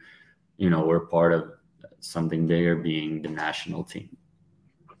into, we're part of something bigger, being the national team.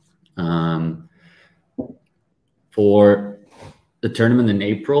 For the tournament in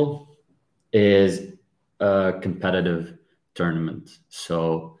April is a competitive tournament.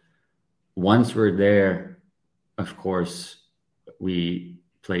 So once we're there, of course, we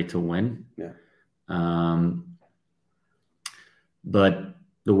play to win. Yeah. But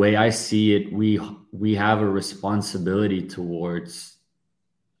the way I see it, we have a responsibility towards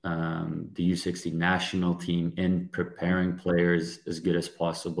the U16 national team in preparing players as good as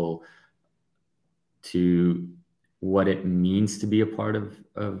possible to what it means to be a part of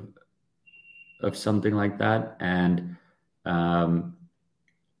something like that, and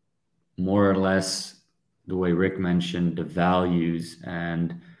more or less the way Rick mentioned, the values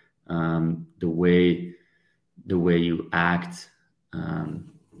and the way you act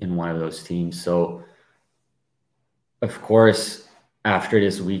in one of those teams. So of course, after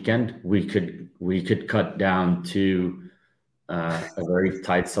this weekend, we could cut down to a very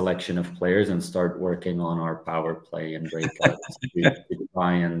tight selection of players and start working on our power play and breakouts to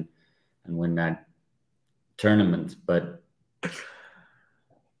try and win that tournament. But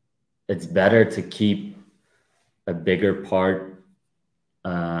it's better to keep a bigger part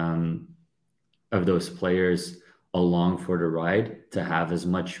of those players along for the ride, to have as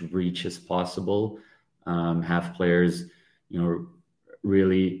much reach as possible, have players,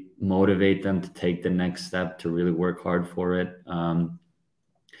 really motivate them to take the next step, to really work hard for it.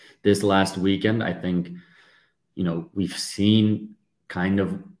 This last weekend, I think, we've seen kind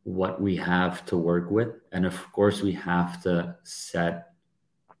of what we have to work with. And of course, we have to set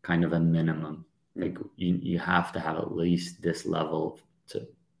kind of a minimum. Like you have to have at least this level to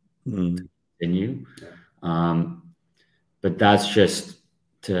continue. But that's just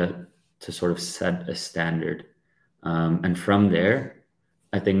to sort of set a standard. And from there,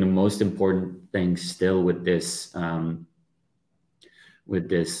 I think the most important thing still with this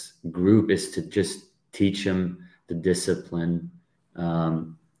group is to just teach them the discipline,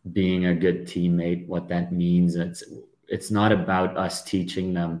 being a good teammate, what that means. It's not about us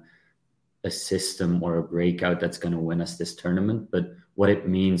teaching them a system or a breakout that's going to win us this tournament, but what it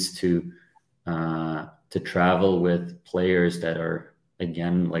means to travel with players that are,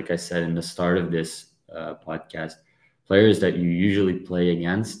 again, like I said in the start of this podcast, players that you usually play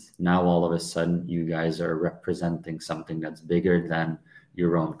against. Now all of a sudden you guys are representing something that's bigger than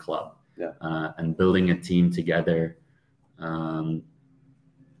your own club. And building a team together,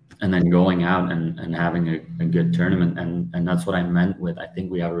 and then going out and having a good tournament. And that's what I meant with, I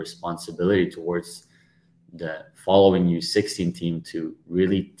think we have a responsibility towards the following U16 team to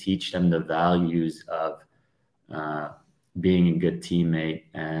really teach them the values of being a good teammate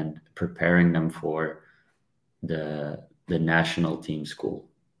and preparing them for the national team school.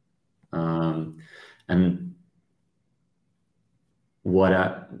 And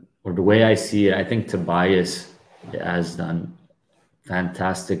the way I see it, I think Tobias has done a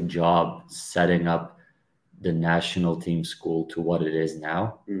fantastic job setting up the national team school to what it is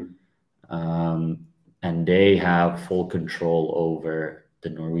now. And they have full control over the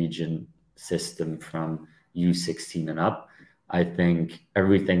Norwegian system from U16 and up. I think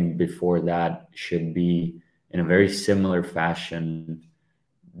everything before that should be, in a very similar fashion,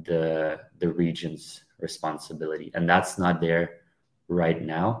 the region's responsibility. And that's not there right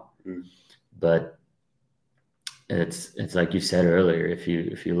now. But it's like you said earlier, if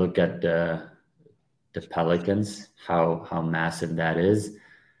you look at the Pelicans, how massive that is,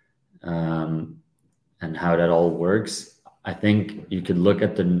 and how that all works, I think you could look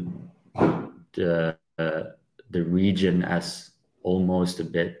at the region as almost a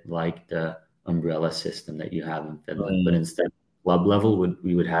bit like the umbrella system that you have in Finland, but instead of club level,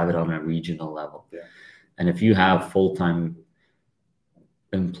 we would have it on a regional level. And if you have full-time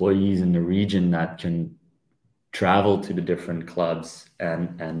employees in the region that can travel to the different clubs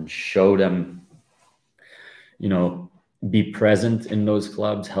and show them, be present in those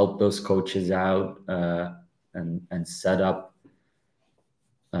clubs, help those coaches out, and set up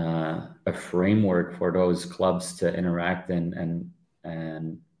a framework for those clubs to interact in,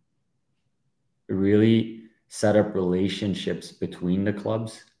 and really set up relationships between the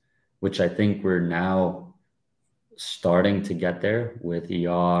clubs, which I think we're now starting to get there with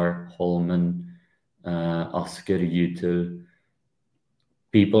ER, Holman, Asker, Utu.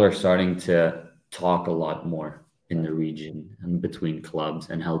 People are starting to talk a lot more in the region and between clubs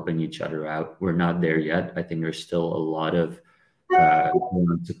and helping each other out. We're not there yet. I think there's still a lot of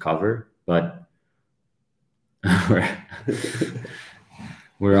ground to cover, but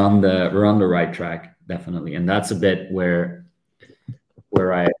we're on the right track, definitely. And that's a bit where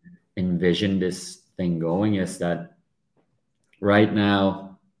I envision this thing going, is that right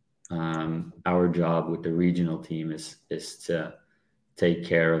now our job with the regional team is to take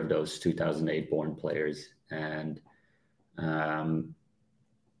care of those 2008 born players and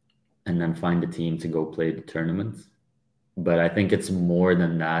then find a team to go play the tournament. But I think it's more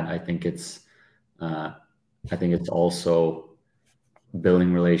than that. I think it's also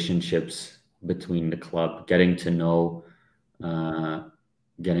building relationships between the club, getting to know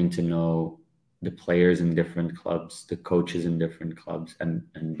the players in different clubs, the coaches in different clubs, and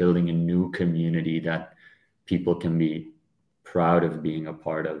building a new community that people can be proud of being a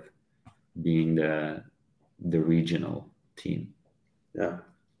part of, being the regional team.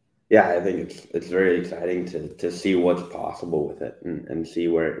 Yeah, I think it's very exciting to see what's possible with it and see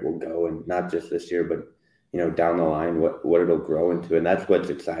where it will go, and not just this year, but down the line, what it'll grow into. And that's what's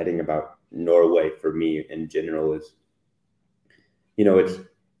exciting about Norway for me in general is, it's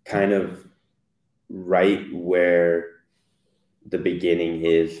kind of right where the beginning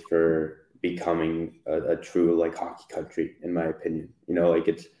is for becoming a true like hockey country, in my opinion.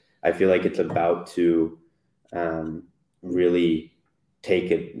 I feel like it's about to really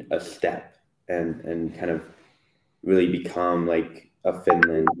take a step and kind of really become like a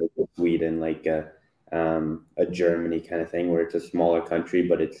Finland, like a Sweden, like a Germany kind of thing, where it's a smaller country,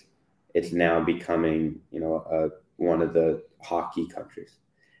 but it's now becoming one of the hockey countries.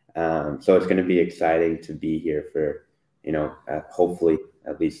 So it's going to be exciting to be here for hopefully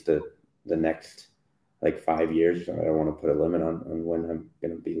at least the next like 5 years. I don't want to put a limit on when I'm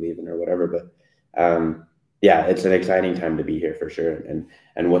going to be leaving or whatever, but yeah, it's an exciting time to be here for sure,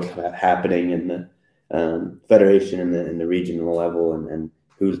 and what's happening in the federation and the regional level, and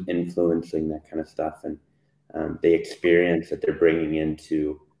who's influencing that kind of stuff, and the experience that they're bringing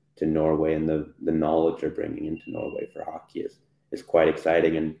into Norway, and the knowledge they're bringing into Norway for hockey is quite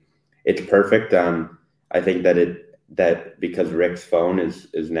exciting, and it's perfect. I think that because Rick's phone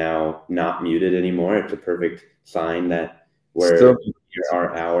is now not muted anymore, it's a perfect sign that we're Still, near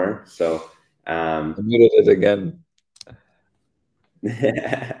our hour. So I muted it again.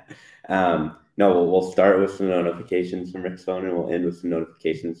 no, we'll start with some notifications from Rick's phone, and we'll end with some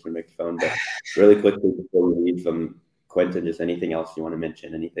notifications from Rick's phone. But really quickly before we leave, Quintin, just anything else you want to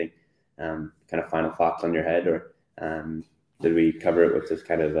mention? Anything kind of final thoughts on your head, or did we cover it with this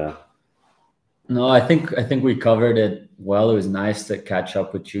kind of? No, I think we covered it well. It was nice to catch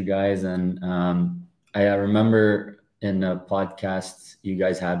up with you guys, and I remember in a podcast you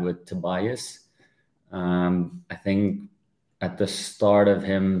guys had with Tobias. I think at the start of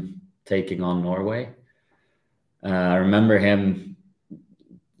him taking on Norway, I remember him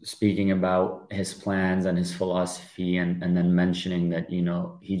speaking about his plans and his philosophy, and then mentioning that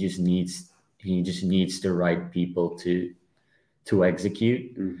he just needs the right people to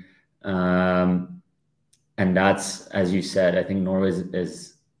execute. And that's, as you said, I think Norway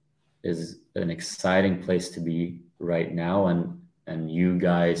is an exciting place to be right now, and you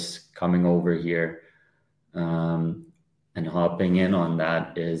guys coming over here and hopping in on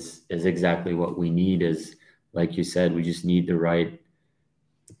that is exactly what we need. Is, like you said, we just need the right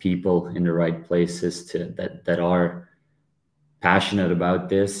people in the right places that are passionate about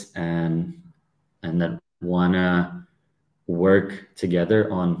this and that wanna work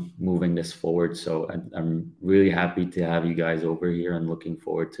together on moving this forward. So I'm really happy to have you guys over here and looking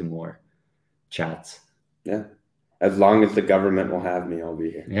forward to more chats. Yeah, as long as the government will have me, I'll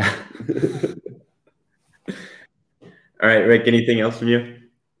be here. Yeah. All right, Rick, anything else from you?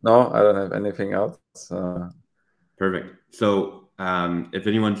 No, I don't have anything else. Perfect. So if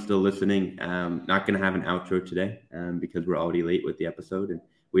anyone's still listening, not going to have an outro today because we're already late with the episode, and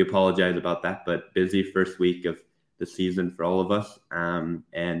we apologize about that, but busy first week of the season for all of us,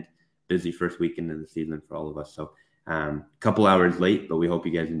 and busy first weekend of the season for all of us. So a couple hours late, but we hope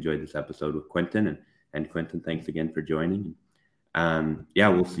you guys enjoyed this episode with Quintin, and Quintin, thanks again for joining. Yeah,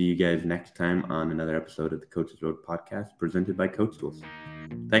 we'll see you guys next time on another episode of the Coach's Road podcast presented by Coach Tools.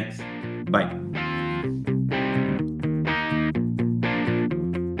 Thanks. Bye.